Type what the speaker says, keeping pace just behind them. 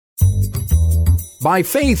By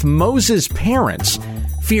faith, Moses' parents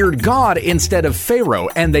feared God instead of Pharaoh,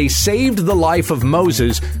 and they saved the life of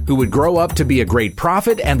Moses, who would grow up to be a great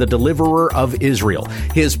prophet and the deliverer of Israel.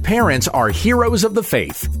 His parents are heroes of the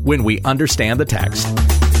faith when we understand the text.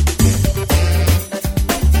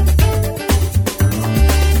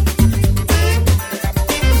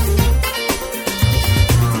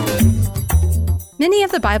 Many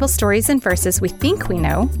of the Bible stories and verses we think we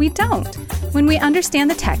know, we don't. When we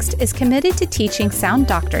understand the text is committed to teaching sound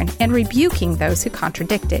doctrine and rebuking those who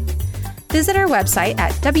contradict it. Visit our website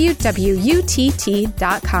at www.utt.com.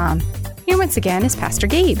 Here once again is Pastor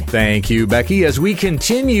Gabe. Thank you, Becky. As we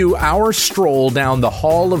continue our stroll down the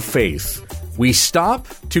Hall of Faith, we stop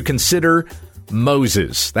to consider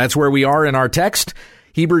Moses. That's where we are in our text,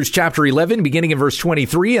 Hebrews chapter 11, beginning in verse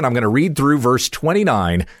 23, and I'm going to read through verse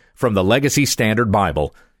 29 from the Legacy Standard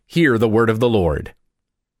Bible. Hear the word of the Lord.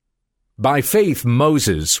 By faith,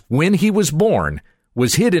 Moses, when he was born,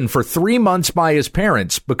 was hidden for 3 months by his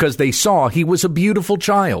parents because they saw he was a beautiful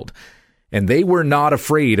child, and they were not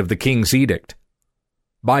afraid of the king's edict.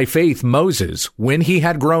 By faith, Moses, when he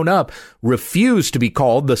had grown up, refused to be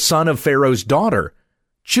called the son of Pharaoh's daughter,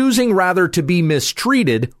 choosing rather to be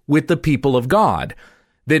mistreated with the people of God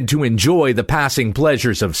than to enjoy the passing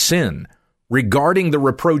pleasures of sin, regarding the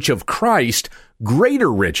reproach of Christ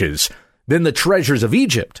greater riches than the treasures of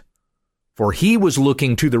Egypt, for he was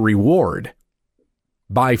looking to the reward.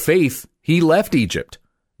 By faith he left Egypt,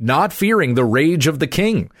 not fearing the rage of the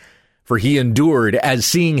king, for he endured as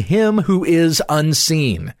seeing him who is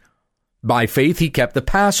unseen. By faith he kept the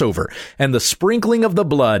Passover and the sprinkling of the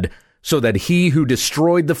blood, so that he who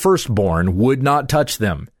destroyed the firstborn would not touch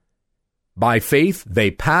them. By faith they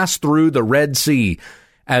passed through the Red Sea,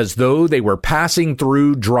 as though they were passing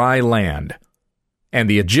through dry land. And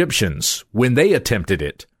the Egyptians, when they attempted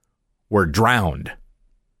it, were drowned.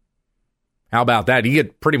 How about that? You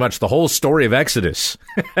get pretty much the whole story of Exodus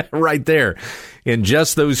right there in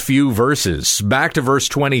just those few verses. Back to verse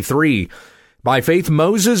 23. By faith,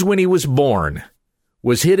 Moses, when he was born,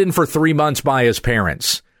 was hidden for 3 months by his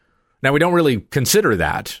parents. Now, we don't really consider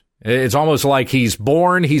that. It's almost like he's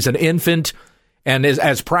born, he's an infant, and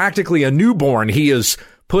as practically a newborn, he is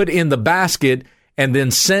put in the basket and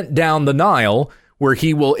then sent down the Nile, where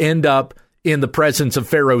he will end up in the presence of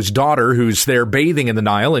Pharaoh's daughter, who's there bathing in the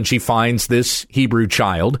Nile, and she finds this Hebrew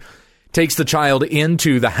child, takes the child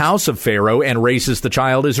into the house of Pharaoh, and raises the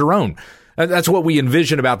child as her own. That's what we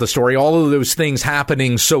envision about the story, all of those things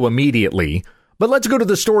happening so immediately. But let's go to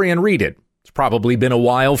the story and read it. It's probably been a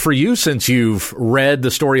while for you since you've read the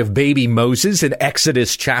story of baby Moses in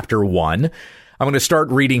Exodus chapter 1. I'm going to start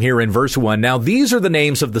reading here in verse 1. Now, these are the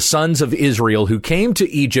names of the sons of Israel who came to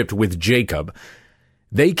Egypt with Jacob.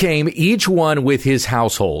 They came each one with his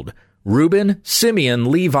household: Reuben,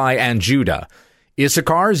 Simeon, Levi, and Judah;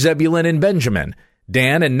 Issachar, Zebulun, and Benjamin;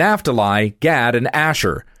 Dan and Naphtali, Gad, and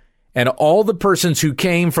Asher. And all the persons who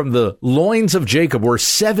came from the loins of Jacob were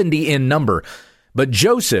 70 in number. But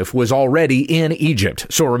Joseph was already in Egypt.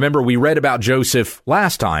 So remember, we read about Joseph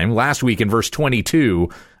last week in verse 22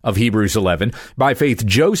 of Hebrews 11. By faith,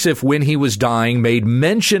 Joseph, when he was dying, made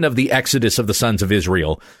mention of the exodus of the sons of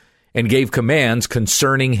Israel and gave commands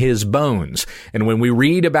concerning his bones. And when we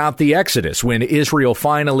read about the exodus, when Israel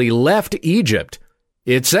finally left Egypt,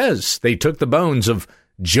 it says they took the bones of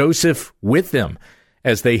Joseph with them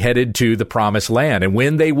as they headed to the promised land. And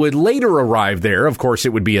when they would later arrive there, of course,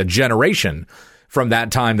 it would be a generation from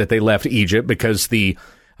that time that they left Egypt, because the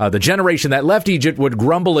generation that left Egypt would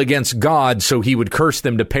grumble against God, so he would curse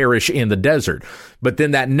them to perish in the desert. But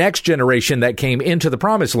then that next generation that came into the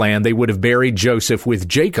promised land, they would have buried Joseph with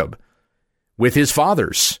Jacob, with his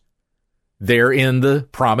fathers, there in the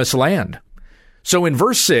promised land. So in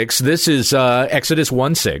verse 6, this is Exodus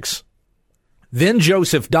 1:6. Then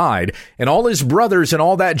Joseph died, and all his brothers and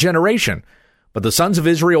all that generation. But the sons of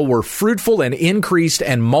Israel were fruitful and increased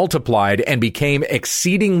and multiplied and became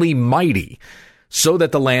exceedingly mighty, so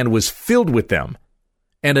that the land was filled with them.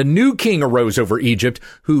 And a new king arose over Egypt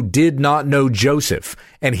who did not know Joseph.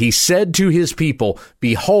 And he said to his people,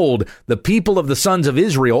 "Behold, the people of the sons of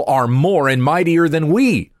Israel are more and mightier than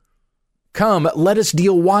we. Come, let us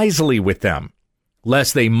deal wisely with them,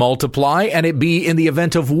 lest they multiply, and it be in the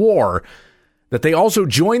event of war, that they also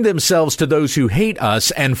join themselves to those who hate us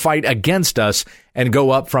and fight against us and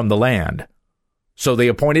go up from the land." So they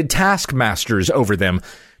appointed taskmasters over them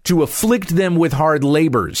to afflict them with hard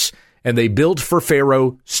labors, and they built for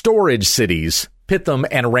Pharaoh storage cities, Pithom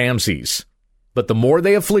and Ramses. But the more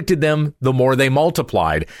they afflicted them, the more they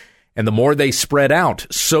multiplied, and the more they spread out,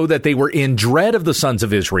 so that they were in dread of the sons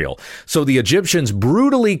of Israel. So the Egyptians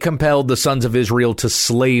brutally compelled the sons of Israel to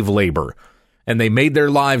slave labor. and they made their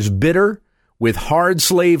lives bitter with hard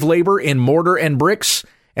slave labor in mortar and bricks,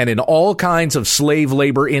 and in all kinds of slave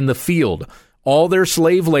labor in the field, all their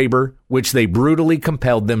slave labor which they brutally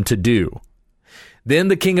compelled them to do. Then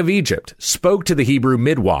the king of Egypt spoke to the Hebrew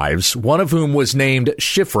midwives, one of whom was named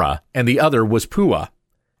Shiphrah, and the other was Puah.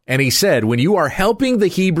 And he said, when you are helping the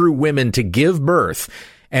Hebrew women to give birth,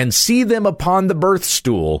 and see them upon the birth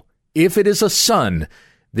stool, if it is a son,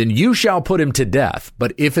 then you shall put him to death.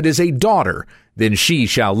 But if it is a daughter, then she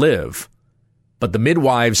shall live. But the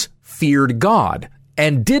midwives feared God,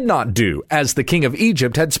 and did not do as the king of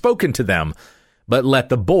Egypt had spoken to them, but let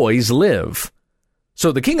the boys live.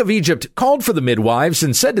 So the king of Egypt called for the midwives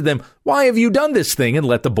and said to them, why have you done this thing and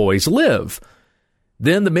let the boys live?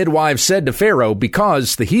 Then the midwives said to Pharaoh,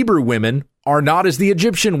 because the Hebrew women are not as the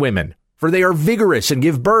Egyptian women, for they are vigorous and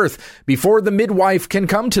give birth before the midwife can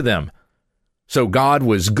come to them. So God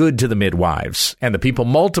was good to the midwives, and the people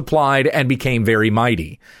multiplied and became very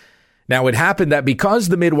mighty. Now it happened that because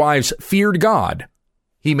the midwives feared God,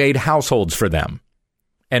 he made households for them.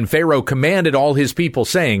 And Pharaoh commanded all his people,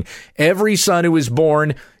 saying, every son who is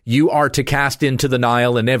born you are to cast into the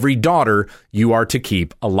Nile, and every daughter you are to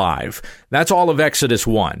keep alive. That's all of Exodus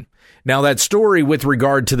 1. Now, that story with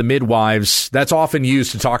regard to the midwives, that's often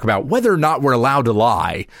used to talk about whether or not we're allowed to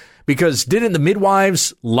lie. Because didn't the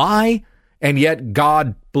midwives lie, and yet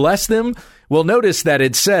God blessed them? Well, notice that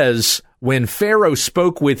it says, when Pharaoh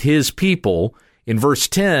spoke with his people, in verse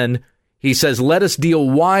 10, he says, let us deal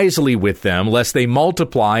wisely with them, lest they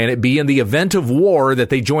multiply, and it be in the event of war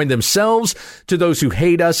that they join themselves to those who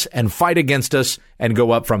hate us and fight against us and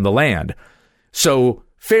go up from the land. So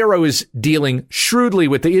Pharaoh is dealing shrewdly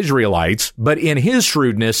with the Israelites, but in his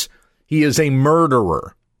shrewdness, he is a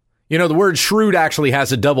murderer. You know, the word shrewd actually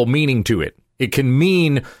has a double meaning to it. It can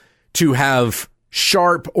mean to have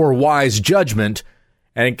sharp or wise judgment,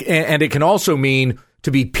 and it can also mean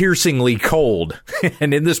to be piercingly cold.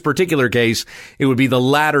 And in this particular case, it would be the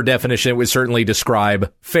latter definition. It would certainly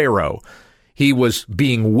describe Pharaoh. He was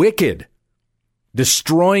being wicked,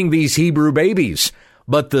 destroying these Hebrew babies.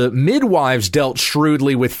 But the midwives dealt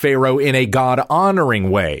shrewdly with Pharaoh in a God-honoring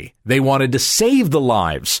way. They wanted to save the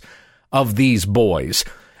lives of these boys.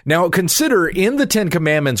 Now, consider in the Ten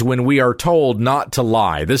Commandments when we are told not to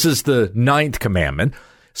lie. This is the 9th commandment.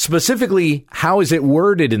 Specifically, how is it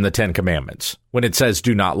worded in the Ten Commandments when it says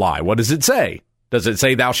do not lie? What does it say? Does it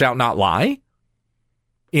say thou shalt not lie?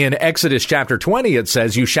 In Exodus chapter 20, it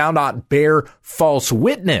says you shall not bear false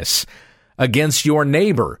witness against your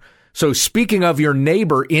neighbor. So speaking of your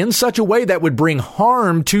neighbor in such a way that would bring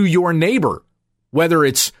harm to your neighbor, whether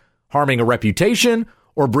it's harming a reputation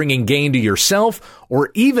or bringing gain to yourself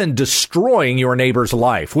or even destroying your neighbor's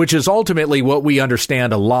life, which is ultimately what we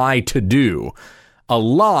understand a lie to do. A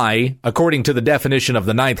lie, according to the definition of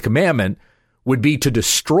the 9th commandment, would be to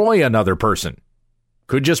destroy another person.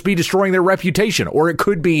 Could just be destroying their reputation, or it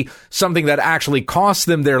could be something that actually costs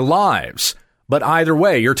them their lives. But either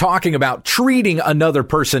way, you're talking about treating another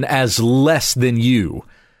person as less than you.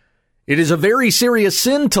 It is a very serious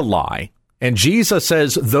sin to lie. And Jesus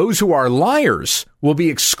says those who are liars will be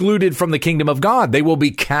excluded from the kingdom of God. They will be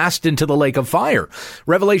cast into the lake of fire.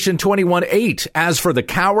 Revelation 21:8, as for the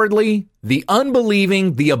cowardly, the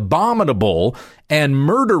unbelieving, the abominable, and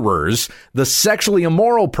murderers, the sexually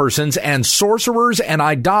immoral persons, and sorcerers, and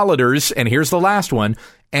idolaters, and here's the last one,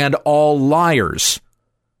 and all liars.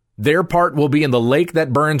 Their part will be in the lake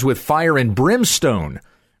that burns with fire and brimstone,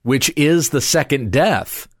 which is the second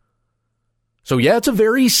death. So yeah, it's a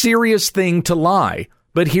very serious thing to lie.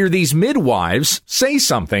 But here these midwives say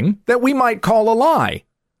something that we might call a lie.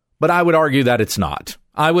 But I would argue that it's not.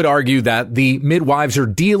 I would argue that the midwives are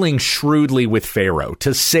dealing shrewdly with Pharaoh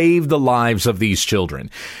to save the lives of these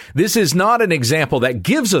children. This is not an example that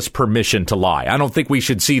gives us permission to lie. I don't think we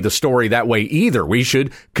should see the story that way either. We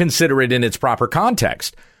should consider it in its proper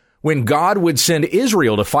context. When God would send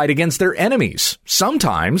Israel to fight against their enemies,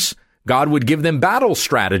 sometimes God would give them battle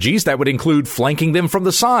strategies that would include flanking them from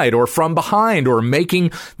the side or from behind or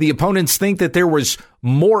making the opponents think that there was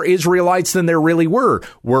more Israelites than there really were.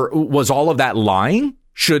 Was all of that lying?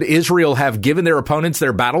 Should Israel have given their opponents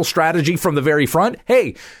their battle strategy from the very front?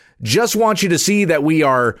 Hey, just want you to see that we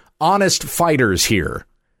are honest fighters here.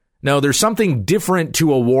 No, there's something different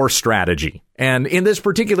to a war strategy. And in this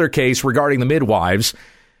particular case regarding the midwives,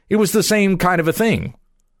 it was the same kind of a thing.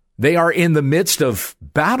 They are in the midst of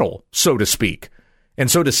battle, so to speak.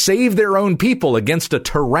 And so to save their own people against a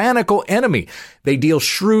tyrannical enemy, they deal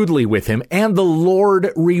shrewdly with him, and the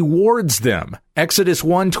Lord rewards them. Exodus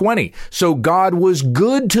 1:20. So God was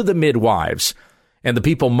good to the midwives, and the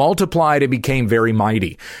people multiplied and became very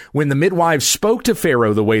mighty. When the midwives spoke to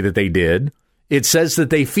Pharaoh the way that they did, it says that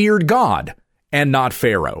they feared God and not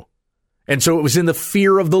Pharaoh. And so it was in the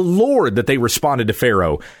fear of the Lord that they responded to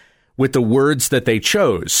Pharaoh with the words that they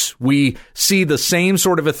chose. We see the same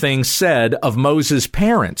sort of a thing said of Moses'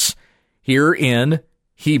 parents here in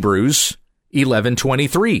Hebrews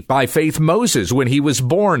 11:23. By faith, Moses, when he was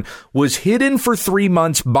born, was hidden for 3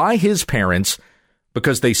 months by his parents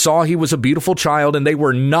because they saw he was a beautiful child and they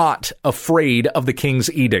were not afraid of the king's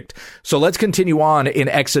edict. So let's continue on in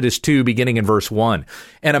Exodus 2, beginning in verse 1.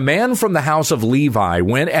 And a man from the house of Levi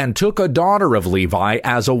went and took a daughter of Levi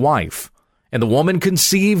as a wife. And the woman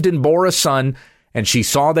conceived and bore a son, and she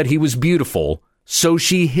saw that he was beautiful, so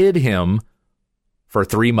she hid him for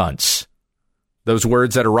 3 months. Those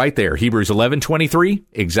words that are right there, Hebrews 11:23,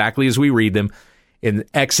 exactly as we read them in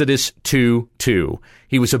Exodus 2:2.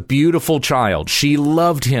 He was a beautiful child. She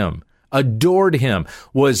loved him, adored him,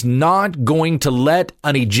 was not going to let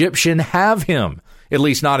an Egyptian have him, at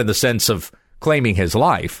least not in the sense of claiming his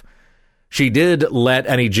life. She did let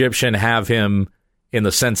an Egyptian have him in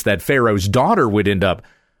the sense that Pharaoh's daughter would end up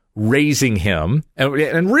raising him.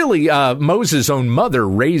 And really, Moses' own mother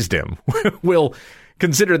raised him. We'll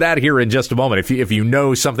consider that here in just a moment, if you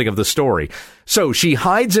know something of the story. So she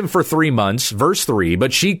hides him for 3 months, verse 3,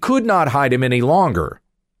 but she could not hide him any longer.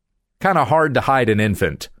 Kind of hard to hide an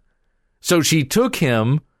infant. So she took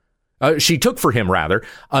for him,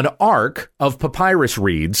 an ark of papyrus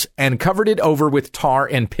reeds and covered it over with tar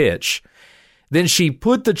and pitch. Then she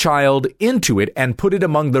put the child into it and put it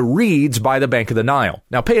among the reeds by the bank of the Nile.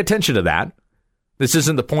 Now pay attention to that. This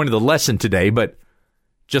isn't the point of the lesson today, but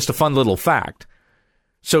just a fun little fact.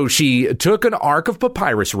 So she took an ark of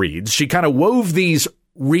papyrus reeds. She kind of wove these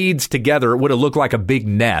reeds together. It would have looked like a big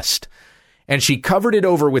nest. And she covered it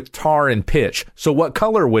over with tar and pitch. So what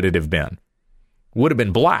color would it have been? Would have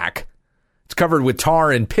been black. It's covered with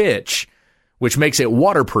tar and pitch, which makes it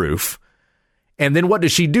waterproof. And then what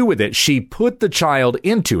does she do with it? She put the child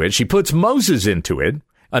into it. She puts Moses into it.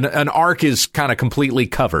 An ark is kind of completely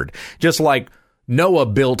covered. Just like Noah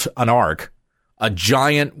built an ark, a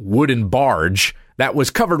giant wooden barge that was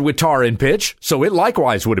covered with tar and pitch, so it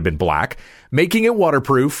likewise would have been black, making it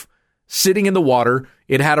waterproof, sitting in the water.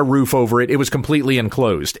 It had a roof over it. It was completely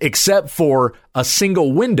enclosed, except for a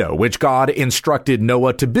single window, which God instructed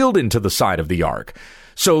Noah to build into the side of the ark.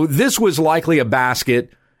 So this was likely a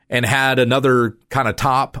basket and had another kind of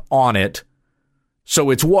top on it. So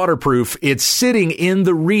it's waterproof. It's sitting in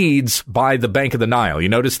the reeds by the bank of the Nile. You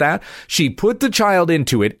notice that? She put the child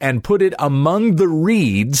into it and put it among the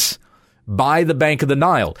reeds by the bank of the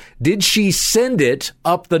Nile. Did she send it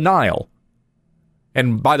up the Nile?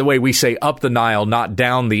 And by the way, we say up the Nile, not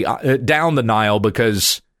down the Nile,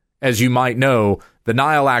 because as you might know, the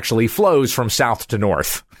Nile actually flows from south to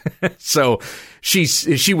north. So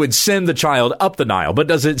she would send the child up the Nile. But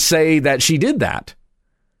does it say that she did that?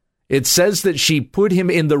 It says that she put him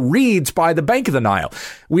in the reeds by the bank of the Nile.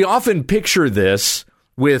 We often picture this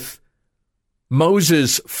with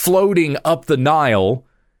Moses floating up the Nile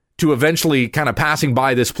to eventually kind of passing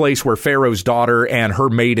by this place where Pharaoh's daughter and her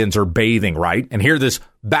maidens are bathing, right? And here this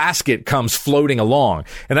basket comes floating along.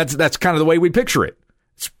 And that's kind of the way we picture it.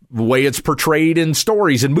 It's the way it's portrayed in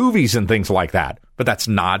stories and movies and things like that. But that's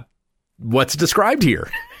not what's described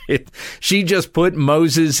here. She just put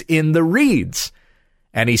Moses in the reeds.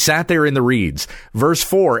 And he sat there in the reeds. Verse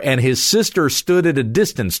 4, and his sister stood at a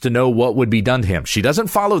distance to know what would be done to him. She doesn't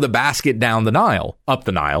follow the basket down the Nile, up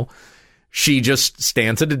the Nile. She just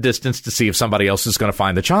stands at a distance to see if somebody else is going to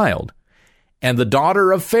find the child. And the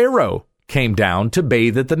daughter of Pharaoh came down to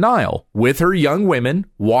bathe at the Nile with her young women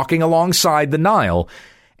walking alongside the Nile.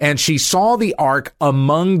 And she saw the ark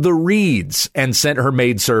among the reeds and sent her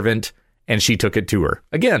maidservant, and she took it to her.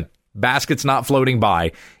 Again, basket's not floating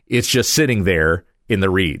by. It's just sitting there in the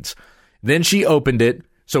reeds. Then she opened it,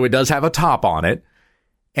 so it does have a top on it,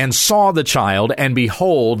 and saw the child, and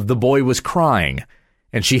behold, the boy was crying.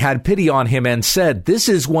 And she had pity on him and said, this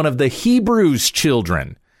is one of the Hebrews'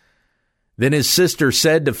 children. Then his sister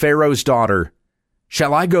said to Pharaoh's daughter,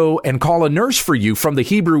 shall I go and call a nurse for you from the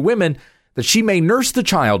Hebrew women, that she may nurse the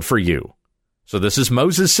child for you? So this is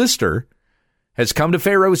Moses' sister, has come to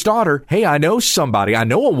Pharaoh's daughter. Hey, I know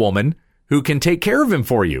a woman who can take care of him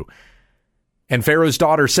for you. And Pharaoh's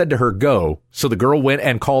daughter said to her, go. So the girl went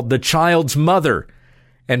and called the child's mother.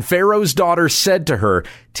 And Pharaoh's daughter said to her,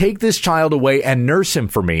 take this child away and nurse him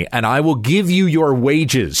for me, and I will give you your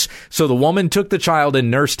wages. So the woman took the child and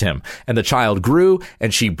nursed him. And the child grew,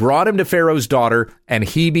 and she brought him to Pharaoh's daughter, and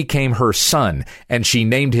he became her son. And she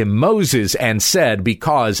named him Moses and said,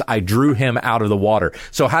 because I drew him out of the water.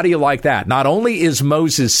 So how do you like that? Not only is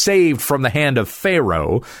Moses saved from the hand of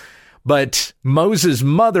Pharaoh, But Moses'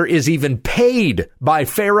 mother is even paid by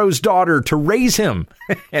Pharaoh's daughter to raise him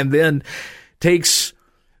and then takes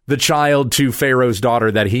the child to Pharaoh's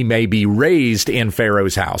daughter that he may be raised in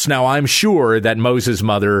Pharaoh's house. Now, I'm sure that Moses'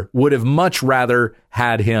 mother would have much rather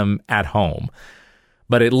had him at home.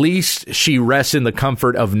 But at least she rests in the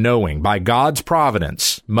comfort of knowing by God's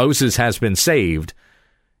providence, Moses has been saved,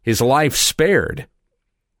 his life spared,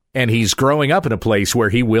 and he's growing up in a place where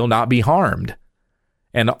he will not be harmed.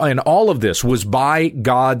 And all of this was by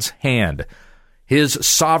God's hand, his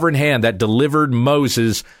sovereign hand that delivered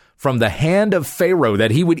Moses from the hand of Pharaoh,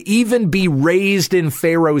 that he would even be raised in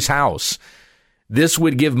Pharaoh's house. This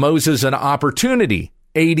would give Moses an opportunity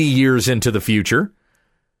 80 years into the future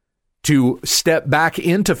to step back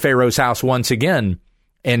into Pharaoh's house once again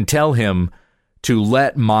and tell him to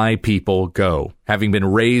let my people go, having been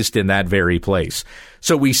raised in that very place.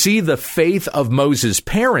 So we see the faith of Moses'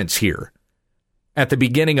 parents here at the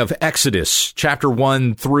beginning of Exodus, chapter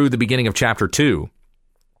 1 through the beginning of chapter 2.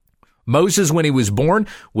 Moses, when he was born,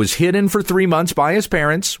 was hidden for 3 months by his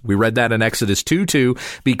parents. We read that in Exodus 2:2,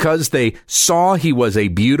 because they saw he was a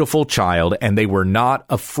beautiful child and they were not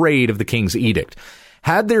afraid of the king's edict.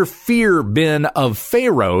 Had their fear been of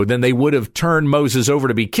Pharaoh, then they would have turned Moses over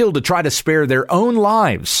to be killed to try to spare their own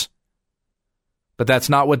lives. But that's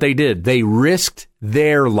not what they did. They risked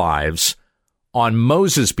their lives on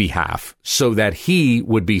Moses' behalf so that he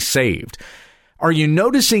would be saved. Are you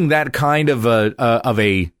noticing that kind of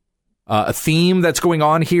a theme that's going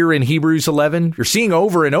on here in Hebrews 11? You're seeing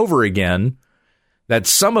over and over again that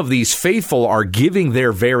some of these faithful are giving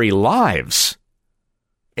their very lives.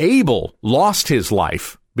 Abel lost his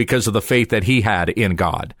life because of the faith that he had in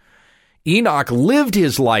God. Enoch lived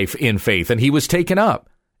his life in faith, and he was taken up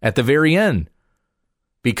at the very end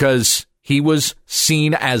because he was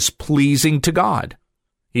seen as pleasing to God.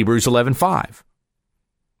 Hebrews 11:5.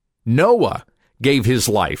 Noah gave his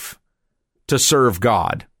life to serve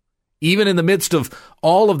God, even in the midst of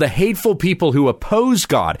all of the hateful people who opposed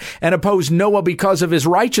God and opposed Noah because of his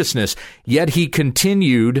righteousness. Yet he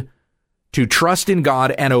continued to trust in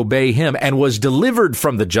God and obey him, and was delivered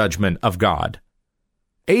from the judgment of God.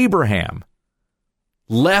 Abraham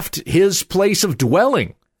left his place of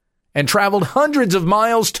dwelling and traveled hundreds of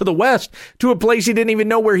miles to the west to a place he didn't even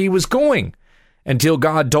know where he was going until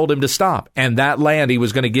God told him to stop. And that land he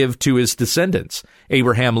was going to give to his descendants.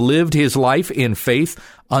 Abraham lived his life in faith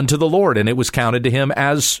unto the Lord, and it was counted to him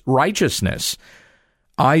as righteousness.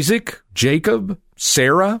 Isaac, Jacob,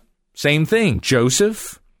 Sarah, same thing.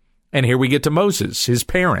 Joseph. And here we get to Moses, his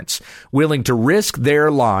parents, willing to risk their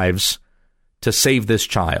lives to save this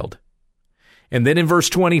child. And then in verse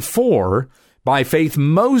 24, by faith,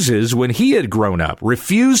 Moses, when he had grown up,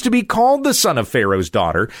 refused to be called the son of Pharaoh's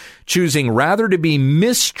daughter, choosing rather to be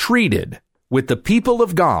mistreated with the people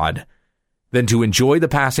of God than to enjoy the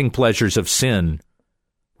passing pleasures of sin,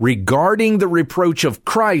 regarding the reproach of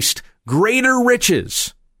Christ greater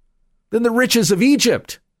riches than the riches of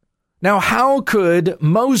Egypt. Now, how could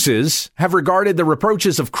Moses have regarded the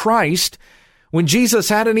reproaches of Christ when Jesus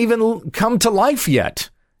hadn't even come to life yet?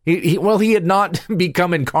 He had not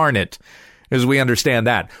become incarnate, as we understand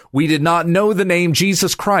that. We did not know the name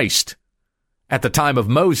Jesus Christ at the time of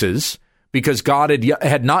Moses because God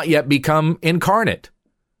had not yet become incarnate.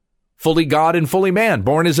 Fully God and fully man,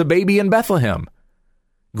 born as a baby in Bethlehem,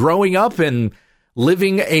 growing up and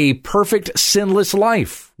living a perfect, sinless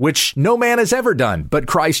life, which no man has ever done but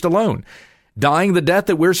Christ alone, dying the death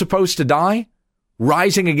that we're supposed to die,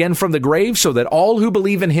 rising again from the grave so that all who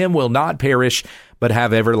believe in him will not perish but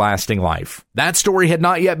have everlasting life. That story had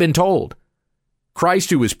not yet been told. Christ,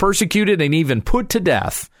 who was persecuted and even put to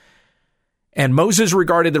death, and Moses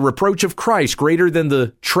regarded the reproach of Christ greater than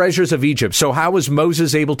the treasures of Egypt. So how was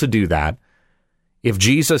Moses able to do that if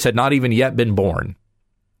Jesus had not even yet been born?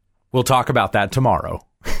 We'll talk about that tomorrow.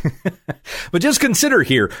 But just consider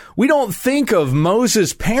here, we don't think of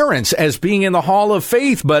Moses' parents as being in the hall of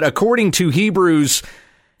faith, but according to Hebrews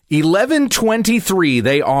 11:23,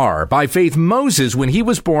 they are. By faith, Moses, when he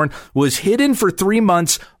was born, was hidden for 3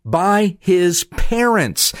 months by his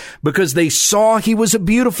parents because they saw he was a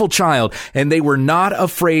beautiful child and they were not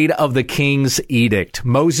afraid of the king's edict.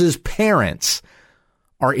 Moses' parents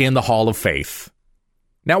are in the hall of faith.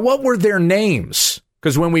 Now, what were their names?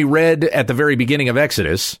 Because when we read at the very beginning of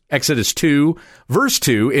Exodus 2, verse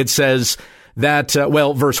 2, it says that,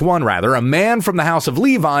 verse 1 rather, a man from the house of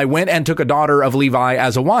Levi went and took a daughter of Levi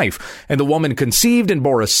as a wife. And the woman conceived and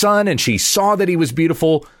bore a son, and she saw that he was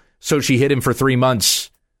beautiful, so she hid him for 3 months.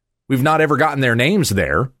 We've not ever gotten their names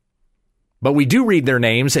there, but we do read their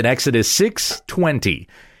names in Exodus 6:20.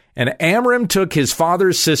 And Amram took his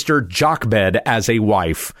father's sister Jochebed as a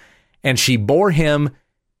wife, and she bore him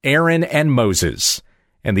Aaron and Moses.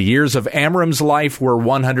 And the years of Amram's life were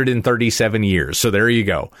 137 years. So there you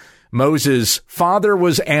go. Moses' father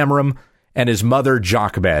was Amram and his mother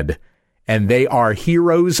Jochebed, and they are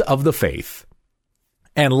heroes of the faith.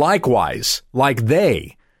 And likewise, like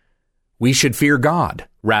they, we should fear God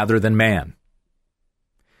rather than man.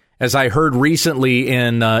 As I heard recently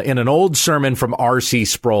in an old sermon from R.C.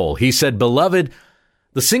 Sproul, he said, "Beloved,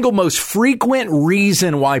 the single most frequent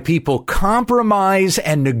reason why people compromise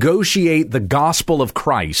and negotiate the gospel of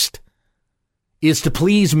Christ is to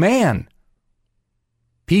please man.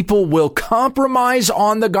 People will compromise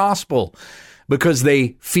on the gospel because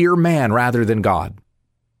they fear man rather than God.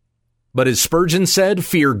 But as Spurgeon said,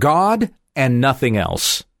 fear God and nothing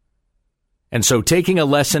else." And so, taking a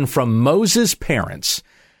lesson from Moses' parents,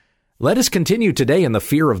 let us continue today in the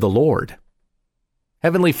fear of the Lord.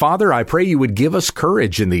 Heavenly Father, I pray you would give us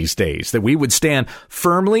courage in these days, that we would stand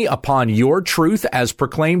firmly upon your truth as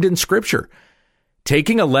proclaimed in Scripture,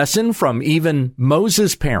 taking a lesson from even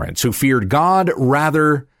Moses' parents who feared God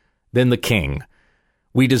rather than the king.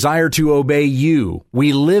 We desire to obey you.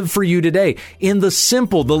 We live for you today in the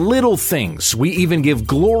simple, the little things. We even give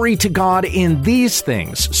glory to God in these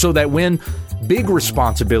things so that when big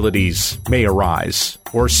responsibilities may arise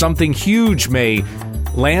or something huge may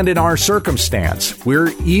land in our circumstance, we're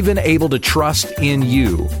even able to trust in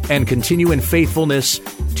you and continue in faithfulness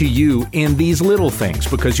to you in these little things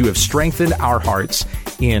because you have strengthened our hearts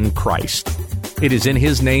in Christ. It is in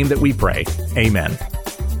his name that we pray. Amen.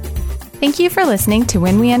 Thank you for listening to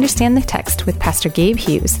When We Understand the Text with Pastor Gabe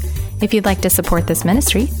Hughes. If you'd like to support this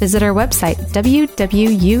ministry, visit our website, www.utt.com,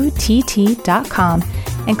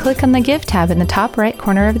 and click on the Give tab in the top right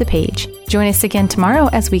corner of the page. Join us again tomorrow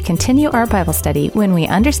as we continue our Bible study when we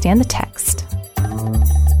understand the text.